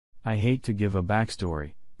I hate to give a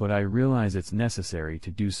backstory, but I realize it's necessary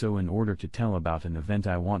to do so in order to tell about an event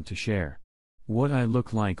I want to share. What I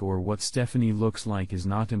look like or what Stephanie looks like is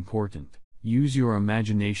not important. Use your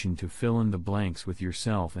imagination to fill in the blanks with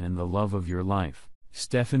yourself and the love of your life.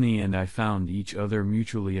 Stephanie and I found each other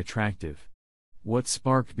mutually attractive. What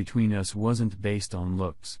sparked between us wasn't based on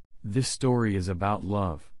looks. This story is about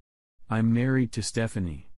love. I'm married to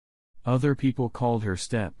Stephanie. Other people called her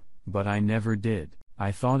Step, but I never did.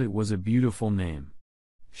 I thought it was a beautiful name.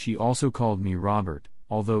 She also called me Robert,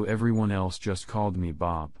 although everyone else just called me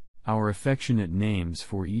Bob. Our affectionate names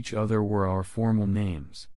for each other were our formal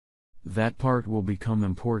names. That part will become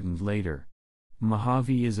important later. My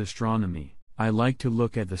hobby is astronomy. I like to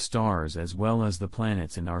look at the stars as well as the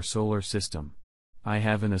planets in our solar system. I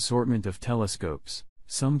have an assortment of telescopes.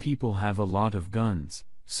 Some people have a lot of guns.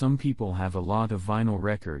 Some people have a lot of vinyl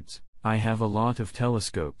records. I have a lot of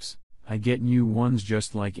telescopes. I get new ones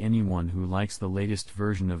just like anyone who likes the latest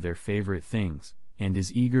version of their favorite things, and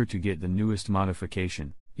is eager to get the newest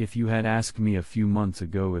modification. If you had asked me a few months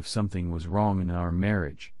ago if something was wrong in our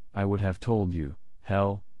marriage, I would have told you,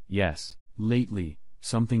 hell, yes. Lately,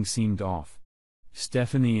 something seemed off.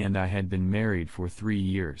 Stephanie and I had been married for 3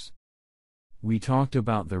 years. We talked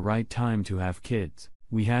about the right time to have kids.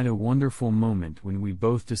 We had a wonderful moment when we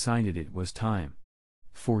both decided it was time.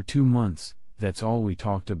 For 2 months, that's all we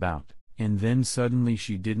talked about, and then suddenly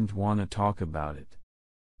she didn't want to talk about it.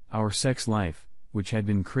 Our sex life, which had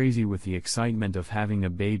been crazy with the excitement of having a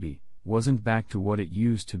baby, wasn't back to what it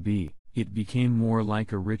used to be. It became more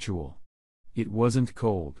like a ritual. It wasn't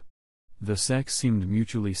cold. The sex seemed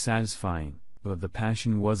mutually satisfying, but the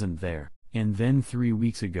passion wasn't there. And then 3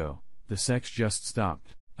 weeks ago, the sex just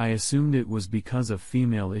stopped. I assumed it was because of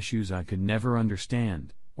female issues I could never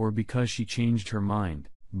understand, or because she changed her mind.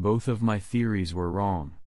 Both of my theories were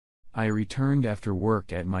wrong. I returned after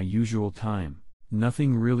work at my usual time.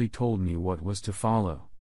 Nothing really told me what was to follow.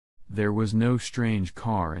 There was no strange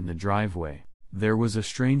car in the driveway. There was a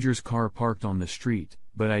stranger's car parked on the street,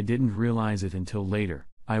 but I didn't realize it until later.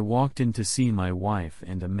 I walked in to see my wife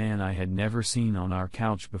and a man I had never seen on our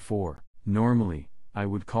couch before. Normally, I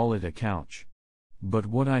would call it a couch. But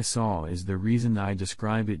what I saw is the reason I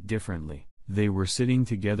describe it differently. They were sitting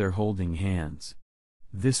together holding hands.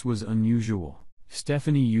 This was unusual.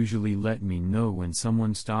 Stephanie usually let me know when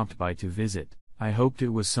someone stopped by to visit. I hoped it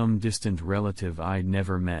was some distant relative I'd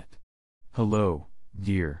never met. "Hello,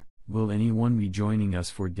 dear, will anyone be joining us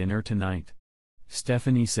for dinner tonight?"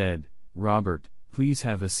 Stephanie said. "Robert, please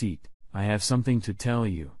have a seat. I have something to tell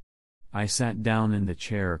you." I sat down in the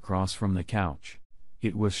chair across from the couch.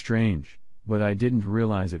 It was strange, but I didn't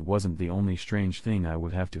realize it wasn't the only strange thing I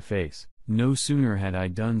would have to face. No sooner had I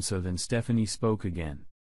done so than Stephanie spoke again.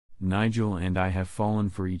 "Nigel and I have fallen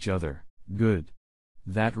for each other." Good.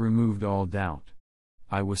 That removed all doubt.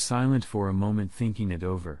 I was silent for a moment thinking it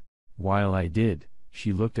over. While I did,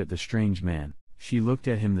 she looked at the strange man. She looked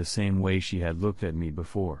at him the same way she had looked at me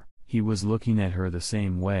before. He was looking at her the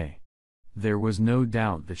same way. There was no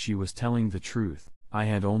doubt that she was telling the truth. I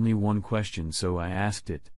had only one question, so I asked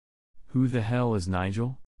it. "Who the hell is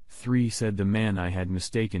Nigel?" "3," said the man I had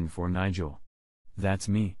mistaken for Nigel. "That's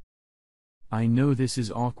me. I know this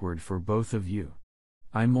is awkward for both of you.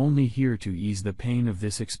 I'm only here to ease the pain of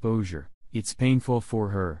this exposure. It's painful for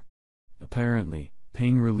her." Apparently,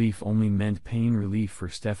 pain relief only meant pain relief for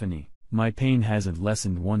Stephanie. My pain hasn't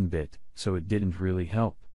lessened one bit, so it didn't really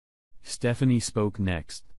help. Stephanie spoke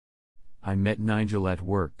next. "I met Nigel at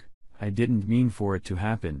work. I didn't mean for it to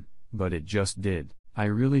happen, but it just did. I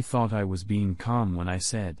really thought I was being calm when I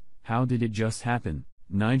said, 'How did it just happen?'"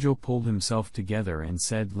 Nigel pulled himself together and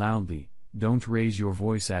said loudly, "Don't raise your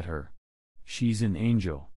voice at her. She's an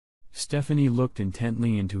angel." Stephanie looked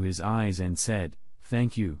intently into his eyes and said,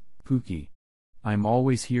 "Thank you, Pookie. I'm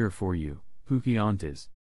always here for you, Pookie Antes."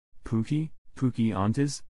 "Pookie? Pookie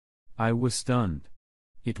Antes?" I was stunned.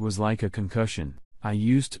 It was like a concussion. I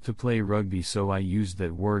used to play rugby, so I used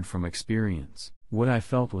that word from experience. What I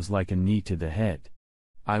felt was like a knee to the head.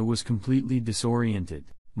 I was completely disoriented.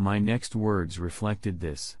 My next words reflected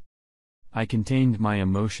this. I contained my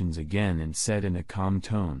emotions again and said in a calm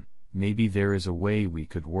tone, "Maybe there is a way we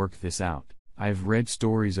could work this out. I've read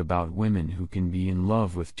stories about women who can be in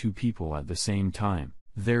love with 2 people at the same time.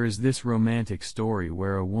 There is this romantic story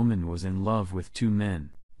where a woman was in love with 2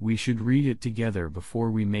 men. We should read it together before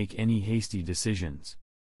we make any hasty decisions."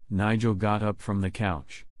 Nigel got up from the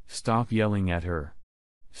couch. "Stop yelling at her.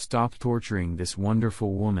 Stop torturing this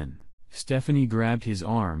wonderful woman." Stephanie grabbed his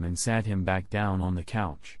arm and sat him back down on the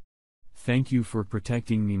couch. "Thank you for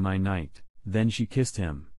protecting me my night." Then she kissed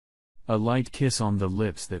him. A light kiss on the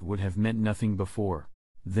lips that would have meant nothing before.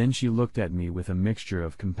 Then she looked at me with a mixture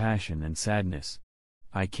of compassion and sadness.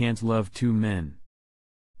 I can't love two men.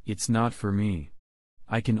 It's not for me.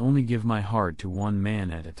 I can only give my heart to one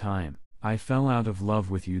man at a time. I fell out of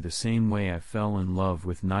love with you the same way I fell in love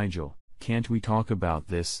with Nigel. Can't we talk about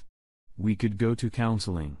this? We could go to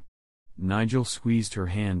counseling. Nigel squeezed her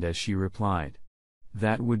hand as she replied.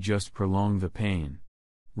 That would just prolong the pain.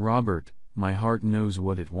 Robert, my heart knows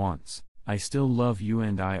what it wants. I still love you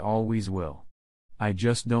and I always will. I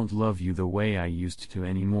just don't love you the way I used to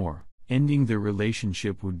anymore. Ending the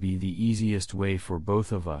relationship would be the easiest way for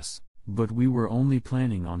both of us, but we were only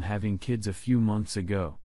planning on having kids a few months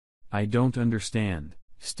ago. I don't understand.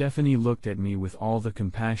 Stephanie looked at me with all the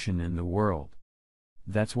compassion in the world.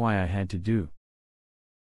 That's why I had to do.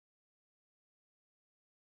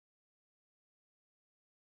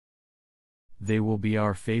 They will be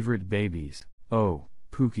our favorite babies. Oh,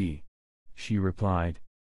 Pookie. She replied.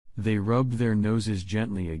 They rubbed their noses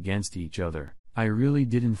gently against each other. I really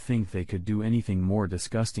didn't think they could do anything more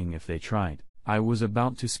disgusting if they tried. I was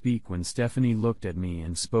about to speak when Stephanie looked at me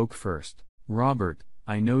and spoke first. Robert,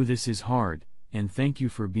 I know this is hard, and thank you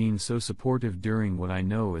for being so supportive during what I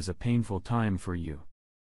know is a painful time for you.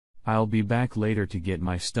 I'll be back later to get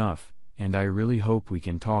my stuff, and I really hope we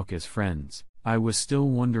can talk as friends. I was still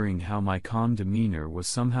wondering how my calm demeanor was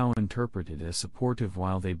somehow interpreted as supportive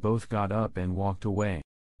while they both got up and walked away.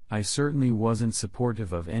 I certainly wasn't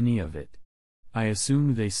supportive of any of it. I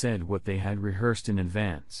assumed they said what they had rehearsed in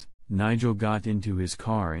advance. Nigel got into his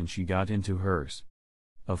car and she got into hers.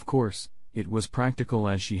 Of course, it was practical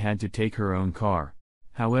as she had to take her own car.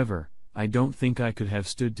 However, I don't think I could have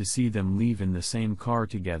stood to see them leave in the same car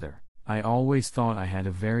together. I always thought I had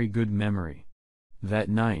a very good memory. That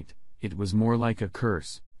night, it was more like a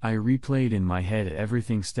curse. I replayed in my head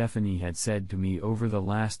everything Stephanie had said to me over the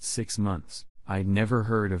last 6 months. I'd never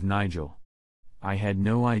heard of Nigel. I had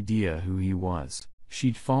no idea who he was.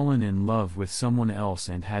 She'd fallen in love with someone else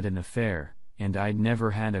and had an affair, and I'd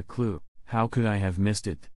never had a clue. How could I have missed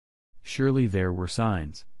it? Surely there were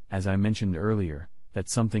signs, as I mentioned earlier, that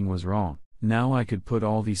something was wrong. Now I could put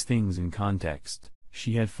all these things in context.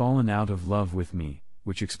 She had fallen out of love with me,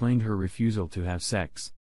 which explained her refusal to have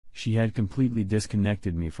sex. She had completely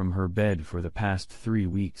disconnected me from her bed for the past 3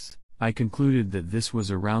 weeks. I concluded that this was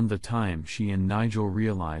around the time she and Nigel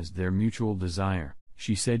realized their mutual desire.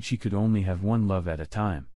 She said she could only have one love at a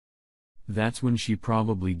time. That's when she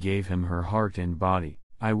probably gave him her heart and body.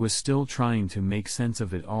 I was still trying to make sense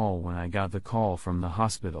of it all when I got the call from the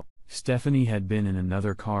hospital. Stephanie had been in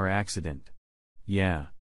another car accident. Yeah.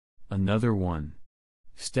 Another one.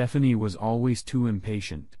 Stephanie was always too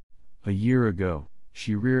impatient. A year ago,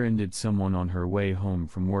 she rear-ended someone on her way home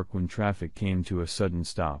from work when traffic came to a sudden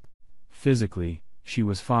stop. Physically, she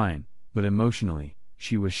was fine, but emotionally,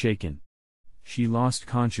 she was shaken. She lost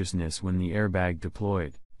consciousness when the airbag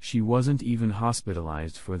deployed. She wasn't even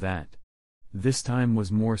hospitalized for that. This time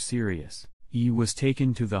was more serious. E was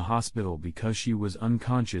taken to the hospital because she was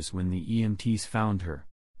unconscious when the EMTs found her.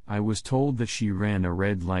 I was told that she ran a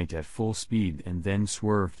red light at full speed and then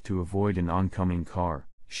swerved to avoid an oncoming car.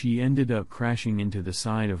 She ended up crashing into the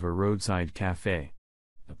side of a roadside cafe.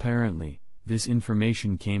 Apparently, this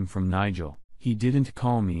information came from Nigel. He didn't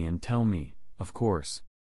call me and tell me, of course.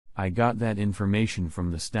 I got that information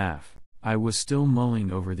from the staff. I was still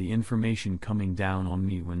mulling over the information coming down on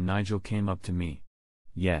me when Nigel came up to me.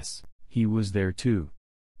 Yes, he was there too.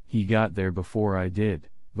 He got there before I did,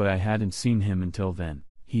 but I hadn't seen him until then.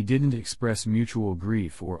 He didn't express mutual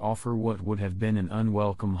grief or offer what would have been an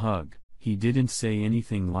unwelcome hug. He didn't say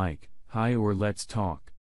anything like, "Hi" or "Let's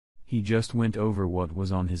talk." He just went over what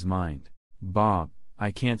was on his mind. "Bob,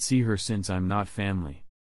 I can't see her since I'm not family.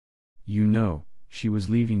 You know, she was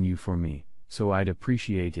leaving you for me, so I'd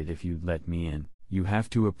appreciate it if you'd let me in. You have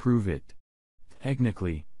to approve it.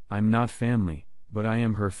 Technically, I'm not family, but I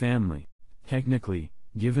am her family." Technically,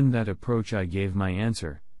 given that approach, I gave my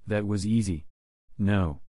answer. That was easy.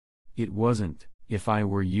 No. It wasn't. If I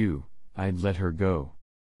were you, I'd let her go.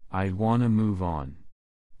 I'd wanna move on.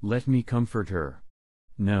 Let me comfort her.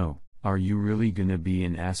 No. Are you really gonna be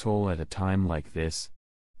an asshole at a time like this?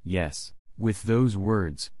 Yes. With those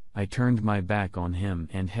words, I turned my back on him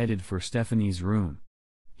and headed for Stephanie's room.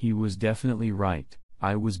 He was definitely right.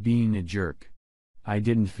 I was being a jerk. I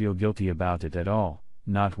didn't feel guilty about it at all,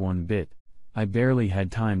 not one bit. I barely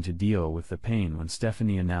had time to deal with the pain when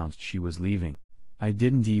Stephanie announced she was leaving. I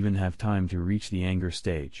didn't even have time to reach the anger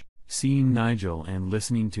stage. Seeing Nigel and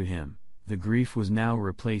listening to him, the grief was now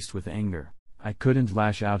replaced with anger. I couldn't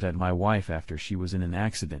lash out at my wife after she was in an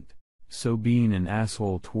accident. So being an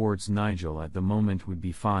asshole towards Nigel at the moment would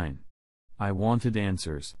be fine. I wanted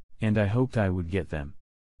answers, and I hoped I would get them.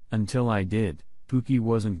 Until I did, Pookie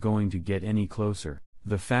wasn't going to get any closer.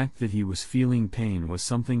 The fact that he was feeling pain was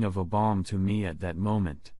something of a bomb to me at that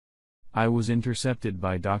moment. I was intercepted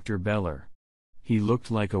by Dr. Beller. He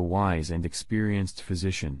looked like a wise and experienced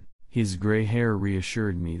physician. His gray hair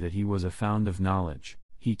reassured me that he was a fount of knowledge.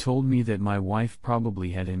 He told me that my wife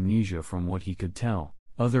probably had amnesia from what he could tell.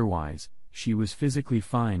 Otherwise, she was physically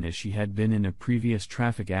fine as she had been in a previous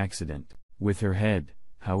traffic accident. With her head,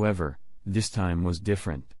 however, this time was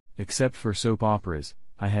different. Except for soap operas,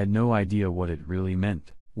 I had no idea what it really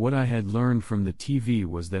meant. What I had learned from the TV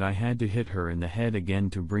was that I had to hit her in the head again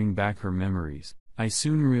to bring back her memories. I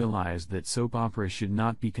soon realized that soap operas should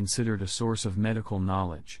not be considered a source of medical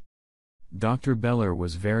knowledge. Dr. Beller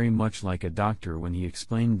was very much like a doctor when he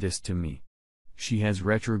explained this to me. She has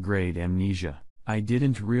retrograde amnesia. I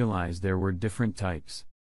didn't realize there were different types.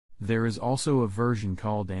 There is also a version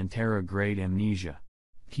called anterograde amnesia.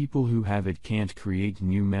 People who have it can't create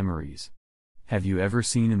new memories. Have you ever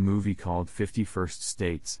seen a movie called 51st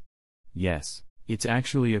States? Yes, it's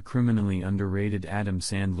actually a criminally underrated Adam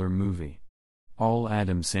Sandler movie. All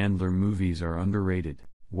Adam Sandler movies are underrated.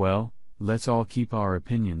 Well, let's all keep our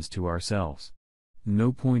opinions to ourselves.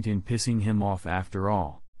 No point in pissing him off after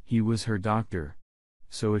all, he was her doctor.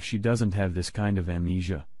 So if she doesn't have this kind of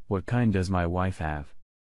amnesia, what kind does my wife have?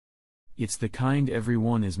 It's the kind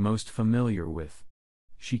everyone is most familiar with.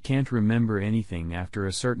 She can't remember anything after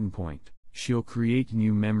a certain point. She'll create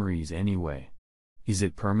new memories anyway. Is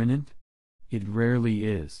it permanent? It rarely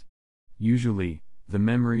is. Usually, the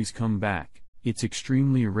memories come back. It's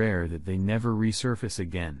extremely rare that they never resurface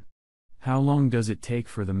again. How long does it take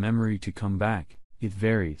for the memory to come back? It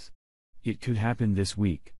varies. It could happen this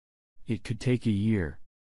week. It could take a year.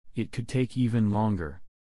 It could take even longer.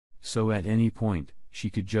 So at any point,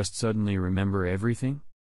 she could just suddenly remember everything?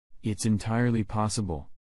 It's entirely possible.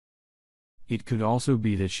 It could also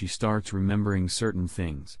be that she starts remembering certain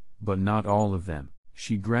things, but not all of them.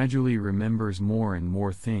 She gradually remembers more and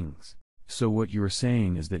more things. So what you're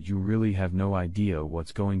saying is that you really have no idea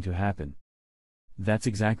what's going to happen. That's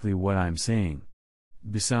exactly what I'm saying.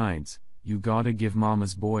 Besides, you gotta give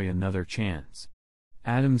Mama's Boy another chance.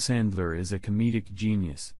 Adam Sandler is a comedic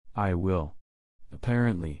genius. I will.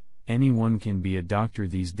 Apparently, anyone can be a doctor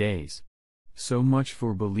these days. So much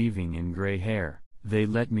for believing in gray hair. They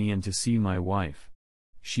let me in to see my wife.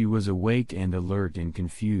 She was awake and alert and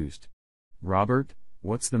confused. Robert,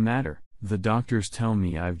 what's the matter? The doctors tell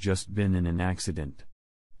me I've just been in an accident.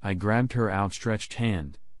 I grabbed her outstretched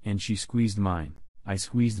hand, and she squeezed mine. I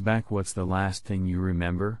squeezed back. What's the last thing you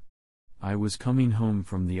remember? I was coming home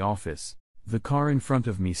from the office. The car in front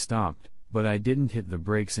of me stopped, but I didn't hit the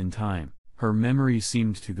brakes in time. Her memory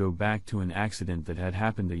seemed to go back to an accident that had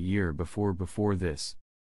happened a year before this.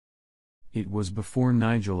 It was before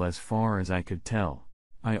Nigel as far as I could tell.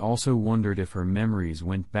 I also wondered if her memories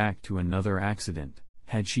went back to another accident.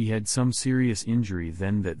 Had she had some serious injury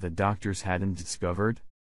then that the doctors hadn't discovered?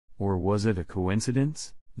 Or was it a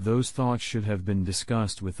coincidence? Those thoughts should have been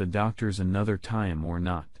discussed with the doctors another time or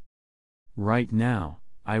not. Right now,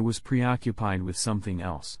 I was preoccupied with something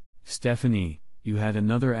else. Stephanie, you had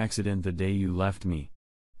another accident the day you left me.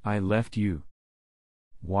 I left you.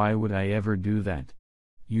 Why would I ever do that?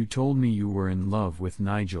 You told me you were in love with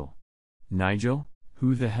Nigel. Nigel?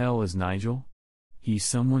 Who the hell is Nigel? He's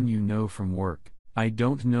someone you know from work. I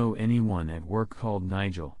don't know anyone at work called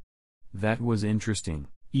Nigel. That was interesting.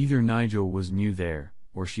 Either Nigel was new there,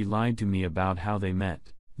 or she lied to me about how they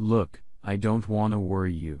met. Look, I don't wanna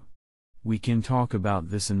worry you. We can talk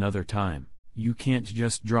about this another time. You can't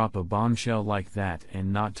just drop a bombshell like that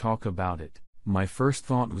and not talk about it. My first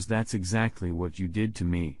thought was that's exactly what you did to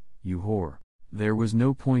me, you whore. There was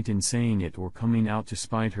no point in saying it or coming out to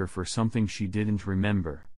spite her for something she didn't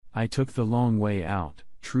remember. I took the long way out,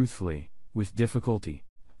 truthfully, with difficulty.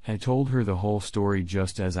 I told her the whole story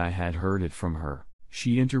just as I had heard it from her.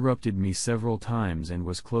 She interrupted me several times and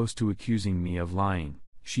was close to accusing me of lying.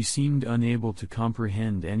 She seemed unable to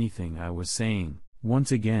comprehend anything I was saying.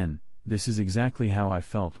 Once again, this is exactly how I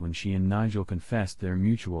felt when she and Nigel confessed their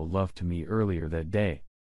mutual love to me earlier that day.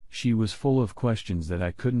 She was full of questions that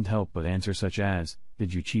I couldn't help but answer, such as,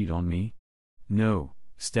 did you cheat on me? No,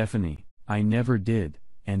 Stephanie, I never did,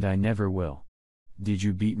 and I never will. Did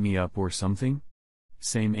you beat me up or something?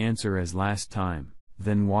 Same answer as last time.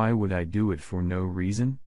 Then why would I do it for no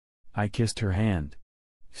reason? I kissed her hand.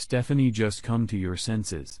 Stephanie, just come to your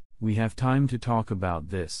senses. We have time to talk about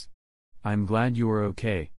this. I'm glad you're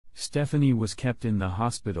okay. Stephanie was kept in the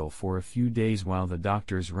hospital for a few days while the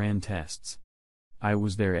doctors ran tests. I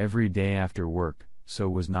was there every day after work, so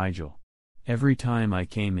was Nigel. Every time I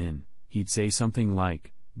came in, he'd say something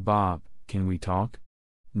like, Bob, can we talk?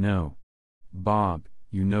 No. Bob,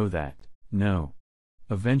 you know that. No.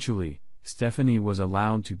 Eventually, Stephanie was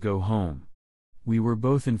allowed to go home. We were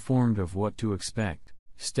both informed of what to expect.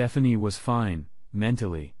 Stephanie was fine,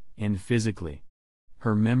 mentally, and physically.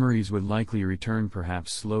 Her memories would likely return,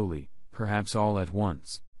 perhaps slowly, perhaps all at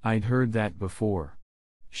once. I'd heard that before.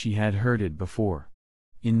 She had heard it before.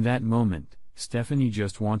 In that moment, Stephanie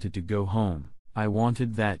just wanted to go home. I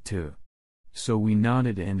wanted that too. So we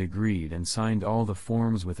nodded and agreed and signed all the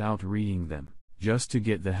forms without reading them, just to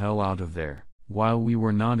get the hell out of there. While we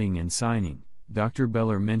were nodding and signing, Dr.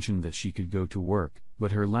 Beller mentioned that she could go to work,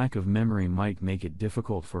 but her lack of memory might make it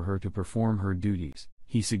difficult for her to perform her duties.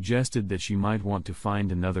 He suggested that she might want to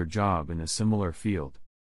find another job in a similar field.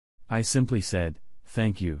 I simply said,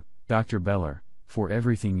 "Thank you, Dr. Beller, for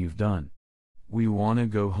everything you've done. We wanna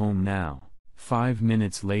go home now." 5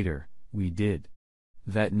 minutes later, we did.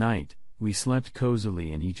 That night, we slept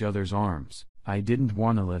cozily in each other's arms. I didn't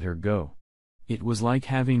wanna let her go. It was like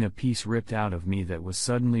having a piece ripped out of me that was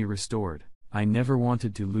suddenly restored. I never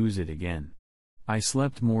wanted to lose it again. I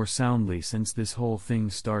slept more soundly since this whole thing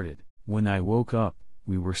started. When I woke up,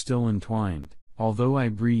 we were still entwined. Although I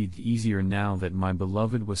breathed easier now that my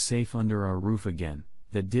beloved was safe under our roof again,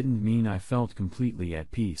 that didn't mean I felt completely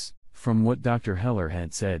at peace. From what Dr. Heller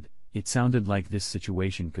had said, it sounded like this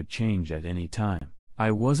situation could change at any time.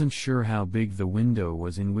 I wasn't sure how big the window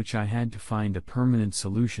was in which I had to find a permanent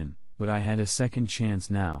solution, but I had a second chance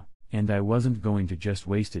now, and I wasn't going to just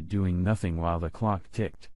waste it doing nothing while the clock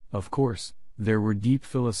ticked. Of course, there were deep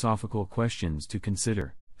philosophical questions to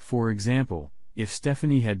consider. For example, if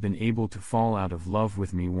Stephanie had been able to fall out of love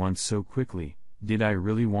with me once so quickly, did I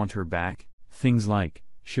really want her back? Things like,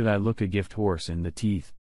 should I look a gift horse in the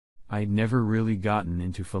teeth? I'd never really gotten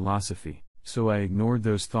into philosophy, so I ignored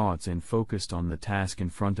those thoughts and focused on the task in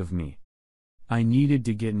front of me. I needed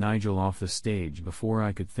to get Nigel off the stage before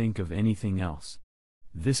I could think of anything else.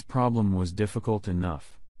 This problem was difficult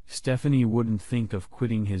enough. Stephanie wouldn't think of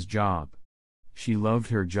quitting his job. She loved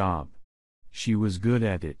her job. She was good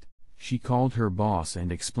at it. She called her boss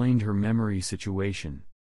and explained her memory situation.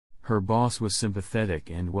 Her boss was sympathetic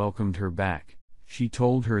and welcomed her back. She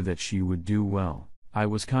told her that she would do well. I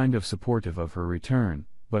was kind of supportive of her return,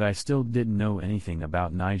 but I still didn't know anything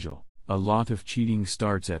about Nigel. A lot of cheating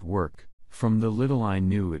starts at work. From the little I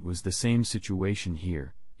knew, it was the same situation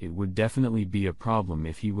here. It would definitely be a problem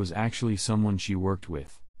if he was actually someone she worked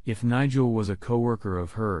with. If Nigel was a coworker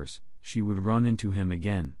of hers, she would run into him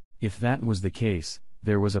again. If that was the case,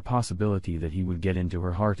 there was a possibility that he would get into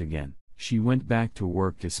her heart again. She went back to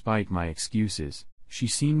work despite my excuses. She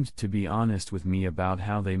seemed to be honest with me about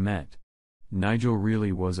how they met. Nigel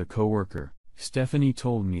really was a coworker. Stephanie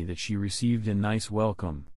told me that she received a nice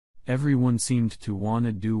welcome. Everyone seemed to want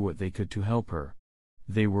to do what they could to help her.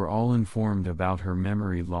 They were all informed about her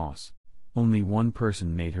memory loss. Only one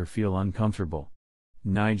person made her feel uncomfortable.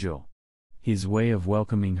 Nigel. His way of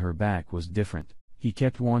welcoming her back was different. He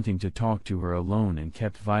kept wanting to talk to her alone and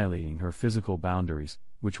kept violating her physical boundaries,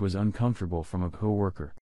 which was uncomfortable from a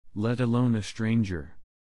coworker, let alone a stranger.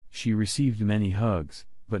 She received many hugs,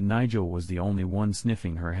 but Nigel was the only one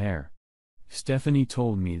sniffing her hair. Stephanie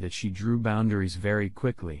told me that she drew boundaries very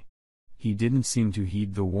quickly. He didn't seem to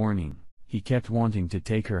heed the warning. He kept wanting to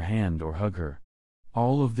take her hand or hug her.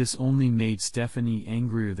 All of this only made Stephanie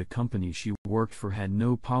angrier. The company she worked for had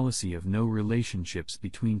no policy of no relationships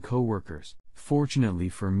between coworkers. Fortunately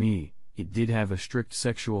for me, it did have a strict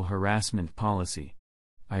sexual harassment policy.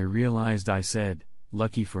 I realized I said,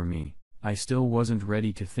 lucky for me. I still wasn't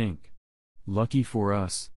ready to think. Lucky for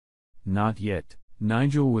us? Not yet.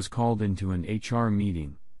 Nigel was called into an HR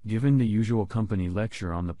meeting, given the usual company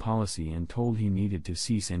lecture on the policy and told he needed to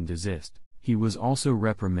cease and desist. He was also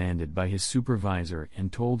reprimanded by his supervisor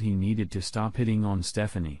and told he needed to stop hitting on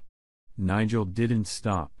Stephanie. Nigel didn't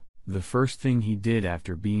stop. The first thing he did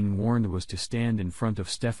after being warned was to stand in front of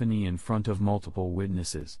Stephanie in front of multiple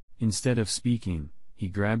witnesses. Instead of speaking, he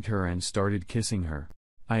grabbed her and started kissing her.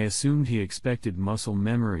 I assumed he expected muscle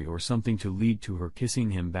memory or something to lead to her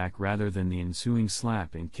kissing him back rather than the ensuing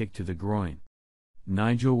slap and kick to the groin.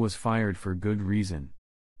 Nigel was fired for good reason.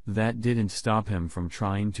 That didn't stop him from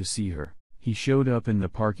trying to see her. He showed up in the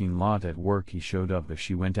parking lot at work. He showed up if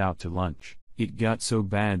she went out to lunch. It got so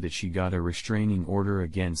bad that she got a restraining order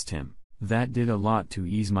against him. That did a lot to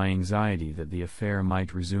ease my anxiety that the affair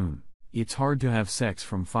might resume. It's hard to have sex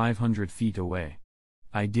from 500 feet away.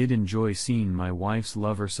 I did enjoy seeing my wife's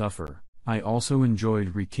lover suffer. I also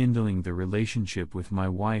enjoyed rekindling the relationship with my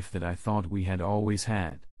wife that I thought we had always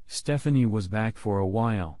had. Stephanie was back for a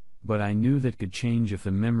while, but I knew that could change if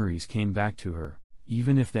the memories came back to her.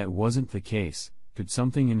 Even if that wasn't the case, Could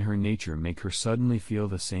something in her nature make her suddenly feel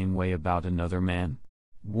the same way about another man?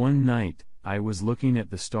 One night, I was looking at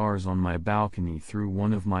the stars on my balcony through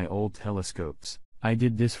one of my old telescopes. I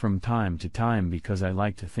did this from time to time because I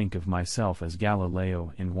like to think of myself as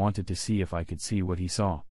Galileo and wanted to see if I could see what he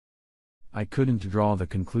saw. I couldn't draw the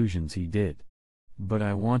conclusions he did. But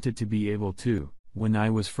I wanted to be able to. When I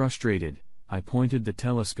was frustrated, I pointed the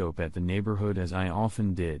telescope at the neighborhood as I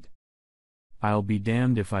often did. I'll be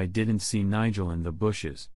damned if I didn't see Nigel in the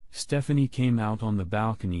bushes. Stephanie came out on the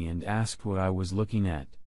balcony and asked what I was looking at.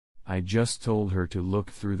 I just told her to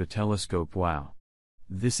look through the telescope. Wow.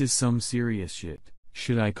 This is some serious shit.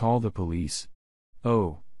 Should I call the police?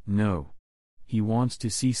 Oh, no. He wants to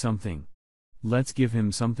see something. Let's give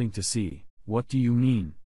him something to see. What do you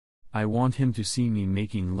mean? I want him to see me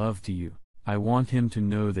making love to you. I want him to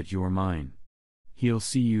know that you're mine. He'll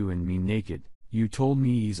see you and me naked. You told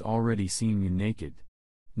me he's already seen you naked.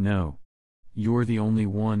 No. You're the only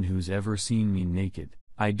one who's ever seen me naked.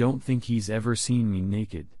 I don't think he's ever seen me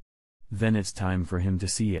naked. Then it's time for him to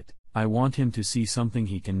see it. I want him to see something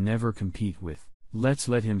he can never compete with. Let's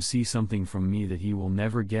let him see something from me that he will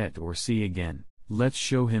never get or see again. Let's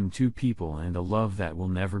show him two people and a love that will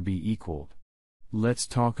never be equaled. Let's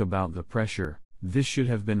talk about the pressure. This should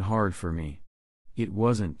have been hard for me. It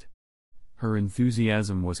wasn't. Her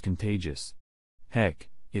enthusiasm was contagious. Heck,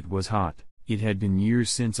 it was hot. It had been years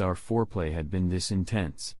since our foreplay had been this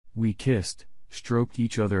intense. We kissed, stroked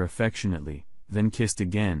each other affectionately, then kissed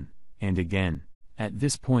again, and again. At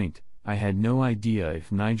this point, I had no idea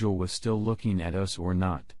if Nigel was still looking at us or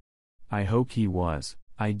not. I hoped he was.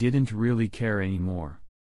 I didn't really care anymore.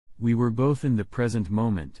 We were both in the present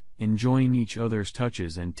moment, enjoying each other's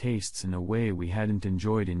touches and tastes in a way we hadn't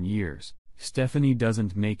enjoyed in years. Stephanie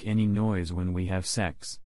doesn't make any noise when we have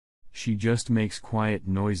sex. She just makes quiet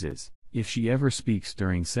noises. If she ever speaks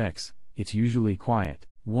during sex, it's usually quiet,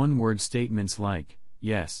 one-word statements like,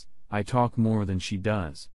 yes, I talk more than she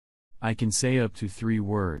does. I can say up to 3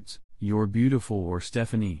 words, you're beautiful or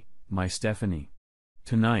Stephanie, my Stephanie.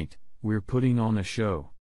 Tonight, we're putting on a show.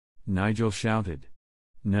 Nigel shouted.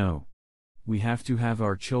 No. We have to have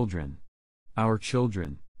our children. Our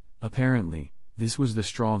children. Apparently, this was the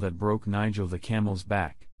straw that broke Nigel the camel's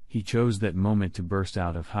back. He chose that moment to burst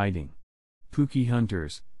out of hiding. Pookie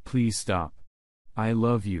hunters, please stop. I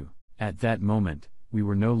love you. At that moment, we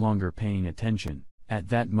were no longer paying attention. At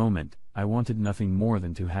that moment, I wanted nothing more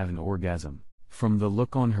than to have an orgasm. From the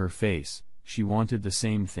look on her face, she wanted the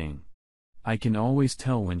same thing. I can always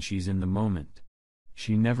tell when she's in the moment.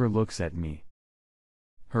 She never looks at me.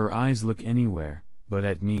 Her eyes look anywhere, but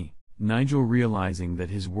at me. Nigel, realizing that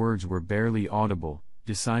his words were barely audible,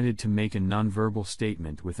 decided to make a nonverbal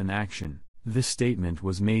statement with an action. This statement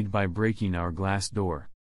was made by breaking our glass door.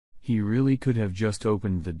 He really could have just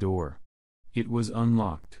opened the door. It was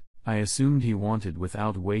unlocked. I assumed he wanted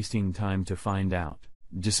without wasting time to find out.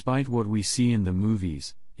 Despite what we see in the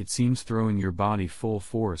movies, it seems throwing your body full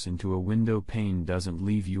force into a window pane doesn't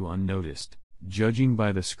leave you unnoticed. Judging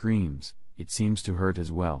by the screams, it seems to hurt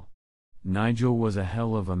as well. Nigel was a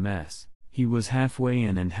hell of a mess. He was halfway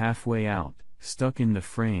in and halfway out, stuck in the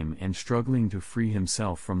frame and struggling to free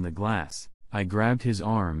himself from the glass. I grabbed his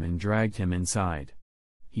arm and dragged him inside.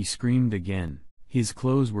 He screamed again. His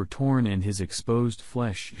clothes were torn and his exposed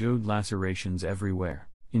flesh showed lacerations everywhere.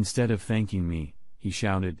 Instead of thanking me, he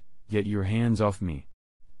shouted, "Get your hands off me."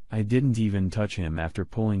 I didn't even touch him after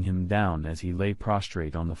pulling him down as he lay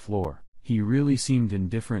prostrate on the floor. He really seemed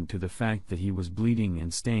indifferent to the fact that he was bleeding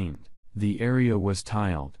and stained. The area was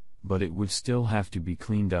tiled, but it would still have to be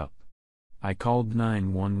cleaned up. I called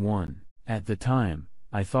 911. At the time,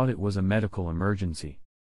 I thought it was a medical emergency.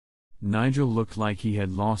 Nigel looked like he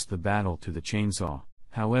had lost the battle to the chainsaw.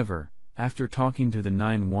 However, after talking to the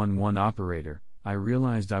 911 operator, I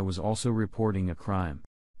realized I was also reporting a crime.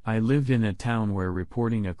 I lived in a town where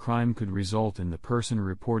reporting a crime could result in the person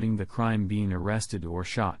reporting the crime being arrested or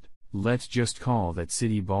shot. Let's just call that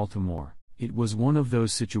city Baltimore. It was one of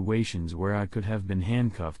those situations where I could have been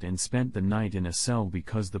handcuffed and spent the night in a cell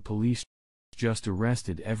because the police just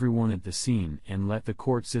arrested everyone at the scene and let the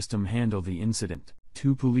court system handle the incident.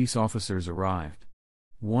 2 police officers arrived.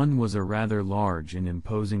 One was a rather large and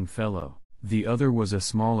imposing fellow. The other was a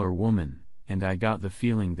smaller woman, and I got the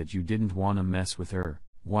feeling that you didn't want to mess with her.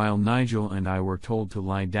 While Nigel and I were told to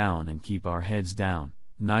lie down and keep our heads down,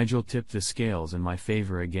 Nigel tipped the scales in my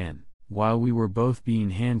favor again. While we were both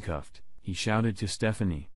being handcuffed, he shouted to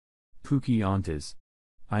Stephanie, "Pookie Antes.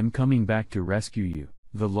 I'm coming back to rescue you."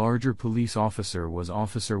 The larger police officer was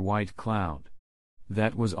Officer White Cloud.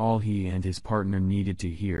 That was all he and his partner needed to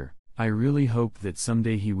hear. I really hoped that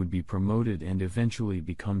someday he would be promoted and eventually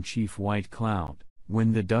become Chief White Cloud.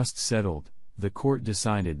 When the dust settled, the court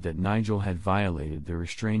decided that Nigel had violated the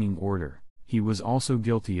restraining order. He was also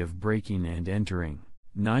guilty of breaking and entering.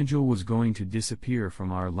 Nigel was going to disappear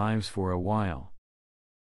from our lives for a while.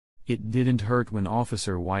 It didn't hurt when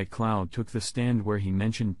Officer White Cloud took the stand where he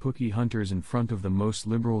mentioned Pookie hunters in front of the most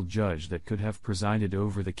liberal judge that could have presided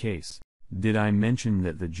over the case. Did I mention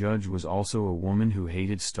that the judge was also a woman who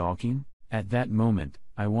hated stalking? At that moment,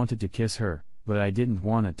 I wanted to kiss her, but I didn't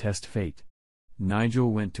want to test fate.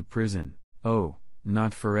 Nigel went to prison. Oh,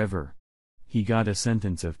 not forever. He got a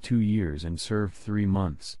sentence of 2 years and served 3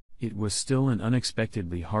 months. It was still an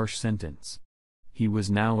unexpectedly harsh sentence. He was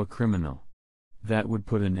now a criminal. That would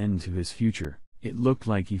put an end to his future. It looked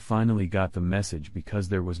like he finally got the message because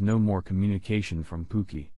there was no more communication from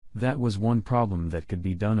Pookie. That was one problem that could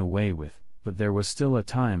be done away with, but there was still a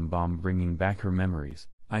time bomb bringing back her memories.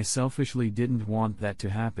 I selfishly didn't want that to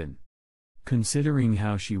happen. Considering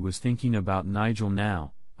how she was thinking about Nigel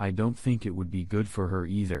now, I don't think it would be good for her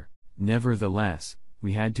either. Nevertheless,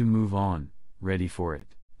 we had to move on, ready for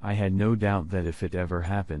it. I had no doubt that if it ever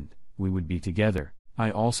happened, we would be together. I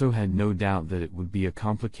also had no doubt that it would be a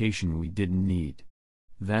complication we didn't need.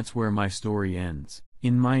 That's where my story ends.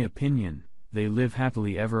 In my opinion, they live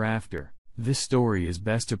happily ever after. This story is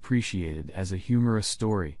best appreciated as a humorous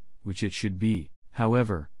story, which it should be.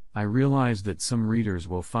 However, I realize that some readers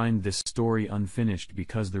will find this story unfinished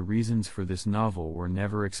because the reasons for this novel were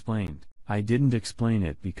never explained. I didn't explain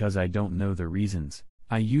it because I don't know the reasons.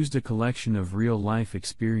 I used a collection of real-life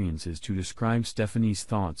experiences to describe Stephanie's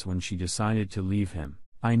thoughts when she decided to leave him.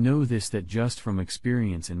 I know this that just from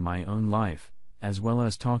experience in my own life, as well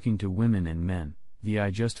as talking to women and men, the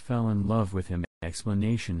 "I just fell in love with him"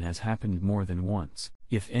 explanation has happened more than once.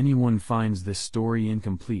 If anyone finds this story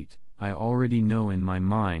incomplete, I already know in my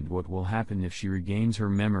mind what will happen if she regains her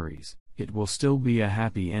memories. It will still be a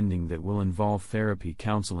happy ending that will involve therapy,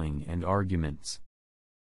 counseling, and arguments.